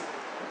chance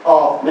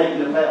of making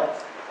the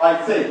playoffs. I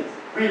think.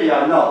 Really,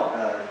 I know.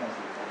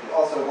 Thank you.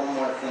 Also, one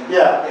more thing.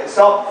 Yeah,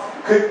 stop.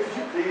 Could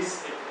you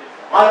please?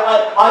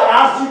 I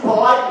asked you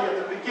politely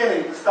at the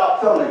beginning to stop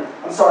filming.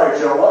 I'm sorry,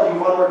 Joe. What? You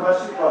want more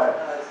questions? Go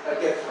ahead. A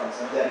gift from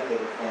some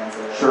dedicated fans.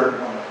 Sure.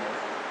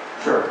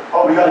 Sure.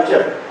 Oh, we got a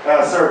gift.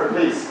 Sir,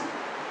 please.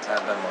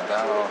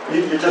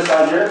 You just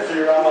on here, so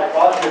you're on my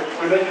crotch.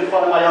 You're making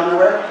fun of my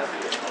underwear.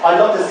 I'd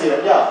love to see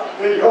it. Yeah.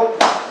 Here you go.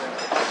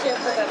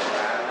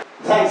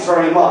 Thanks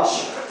very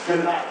much.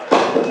 Good night.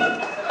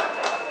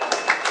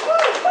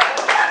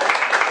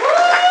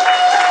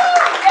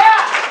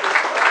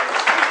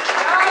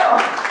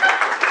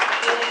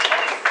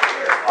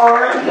 All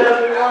right,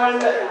 everyone.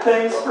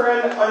 Thanks for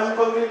an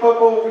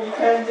unbelievable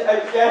weekend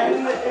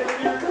again.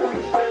 If you're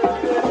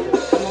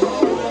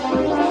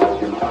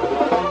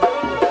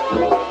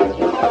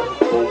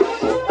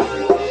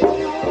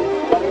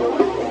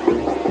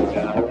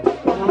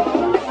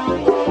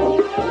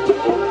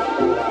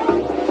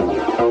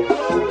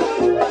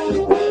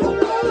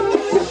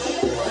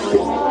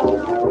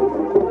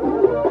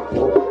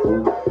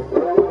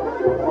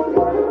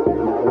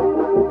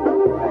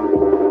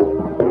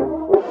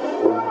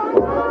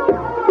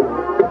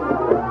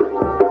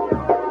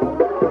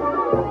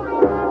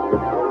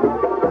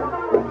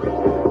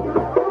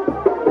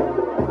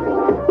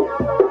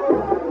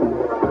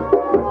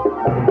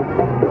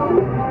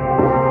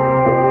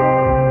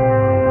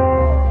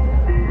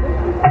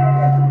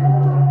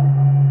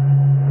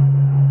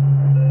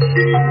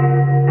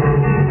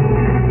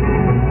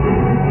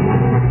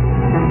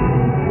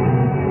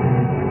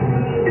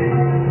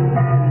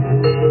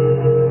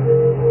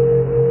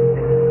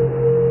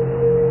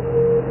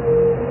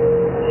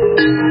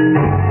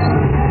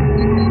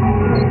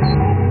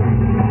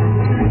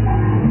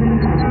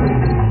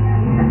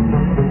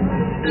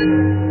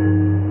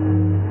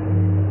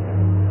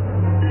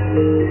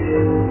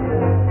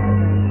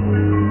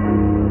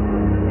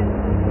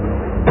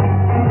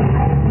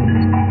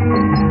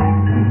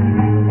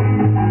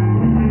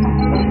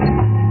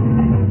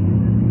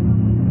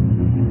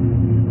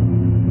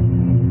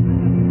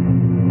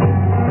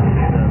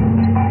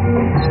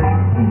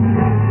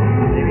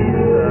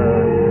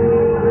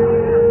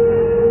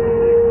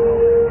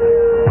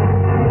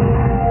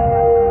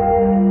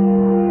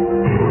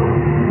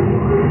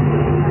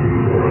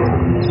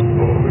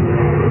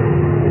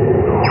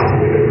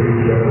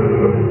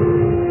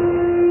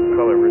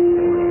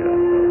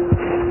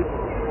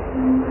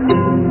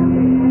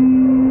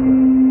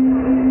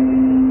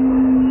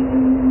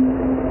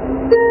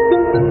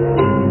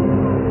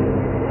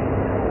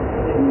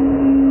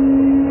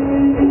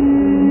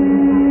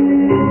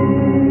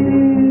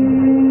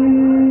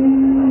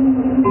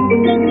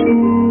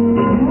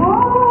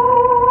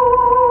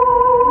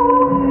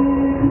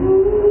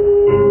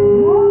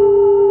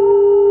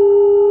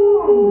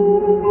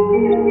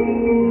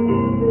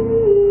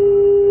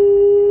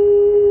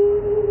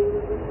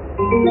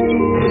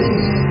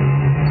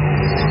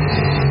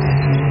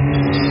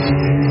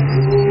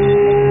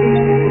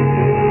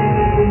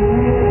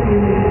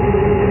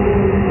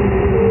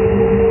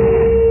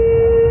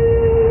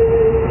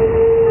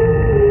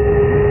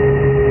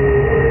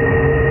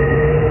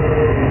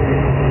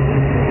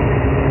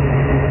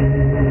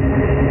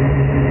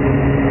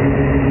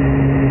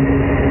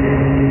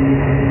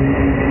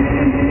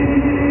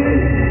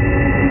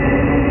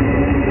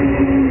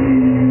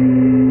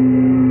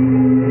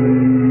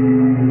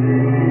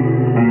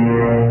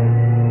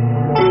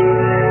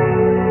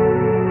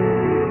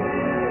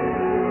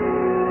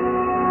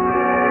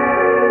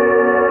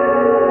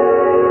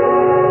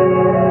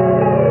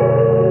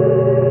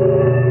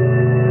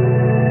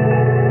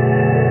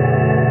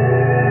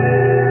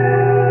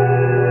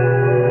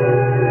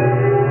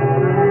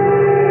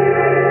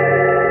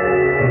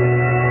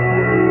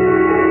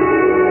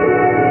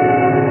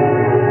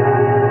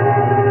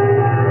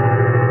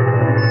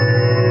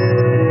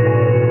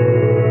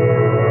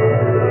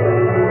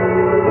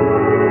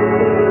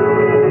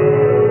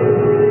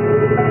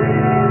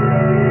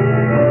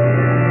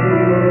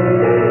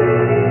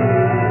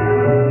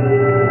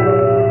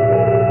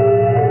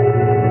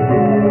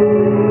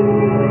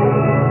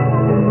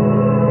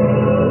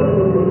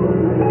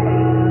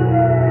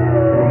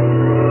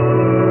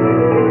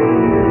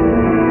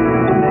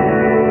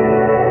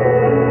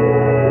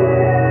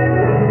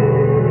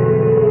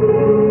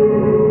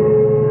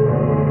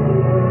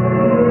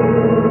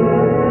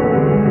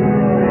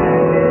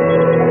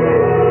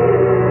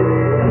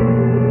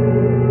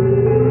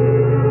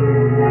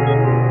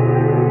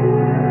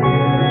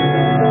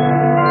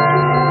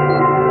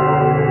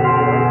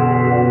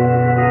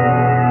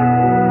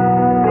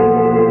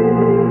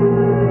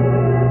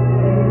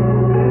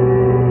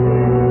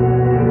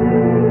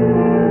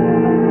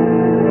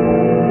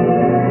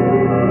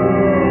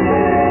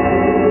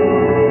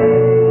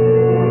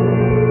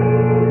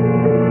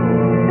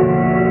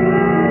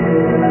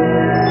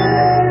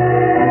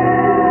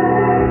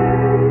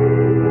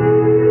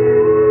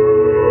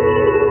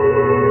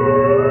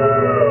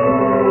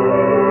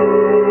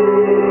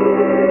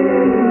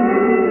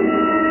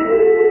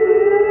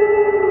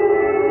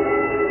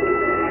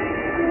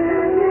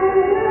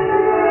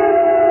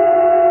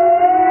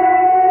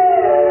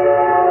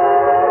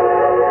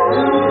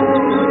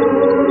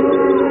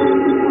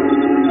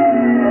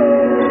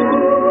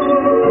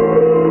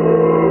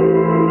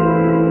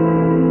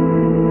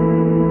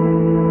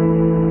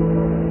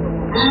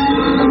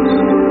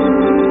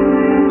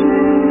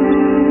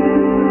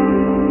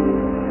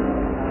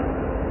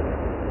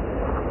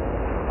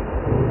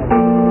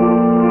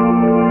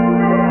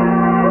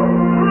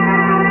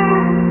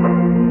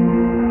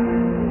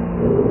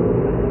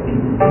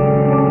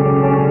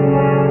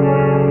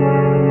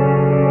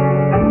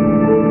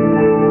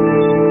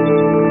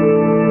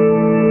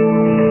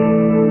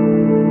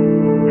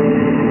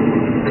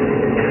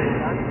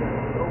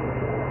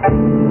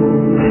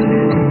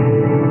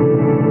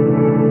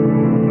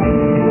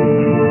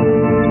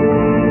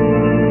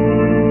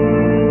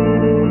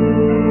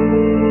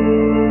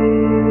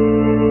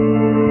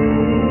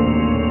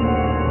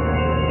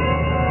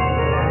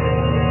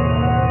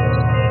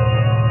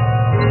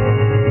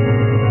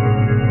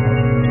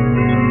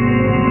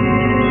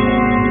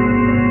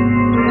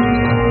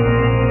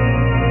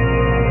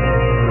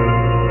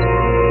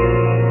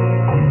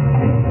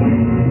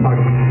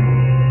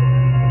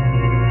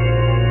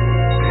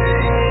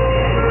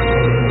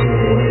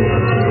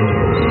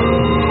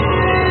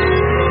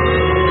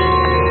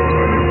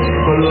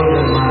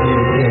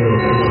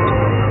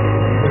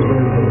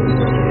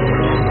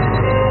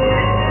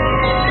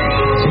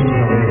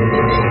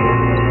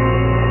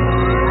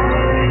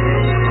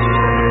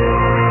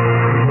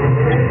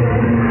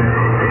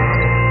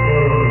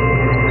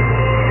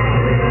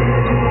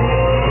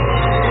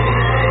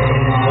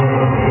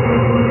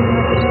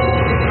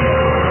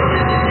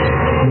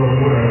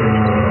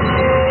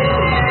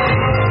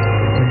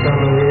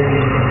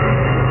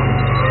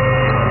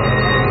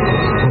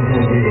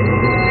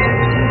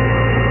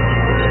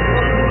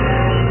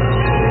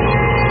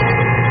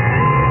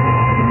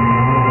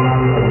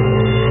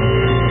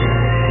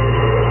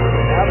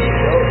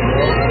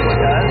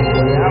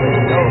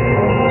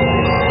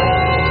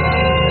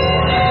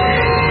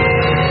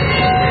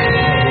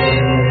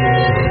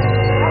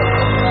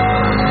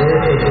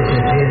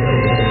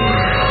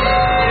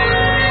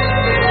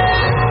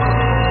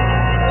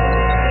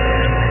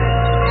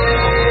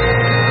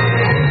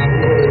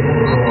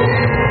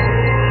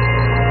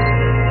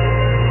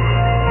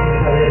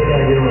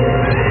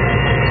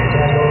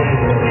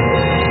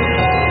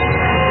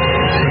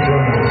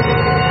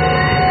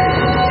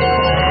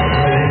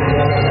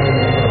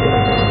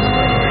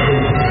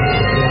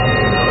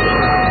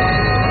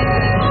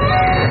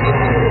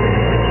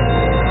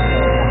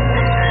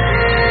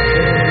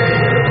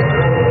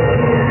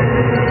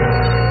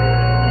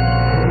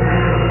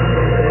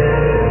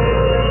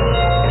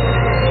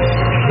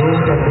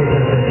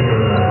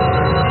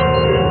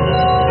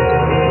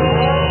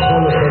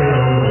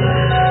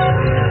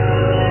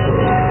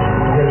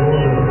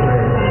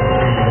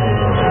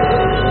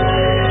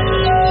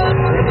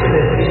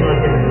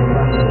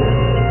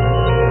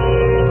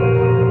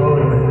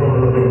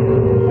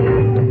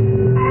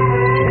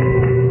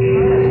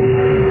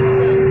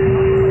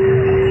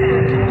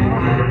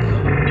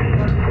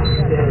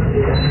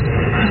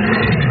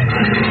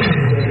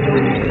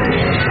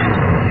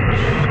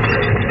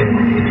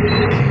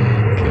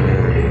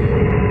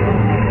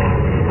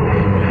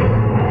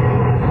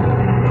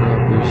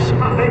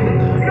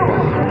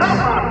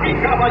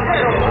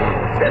caballeros,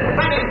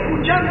 están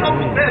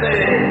escuchando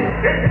ustedes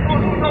el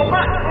sonido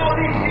más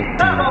solicitado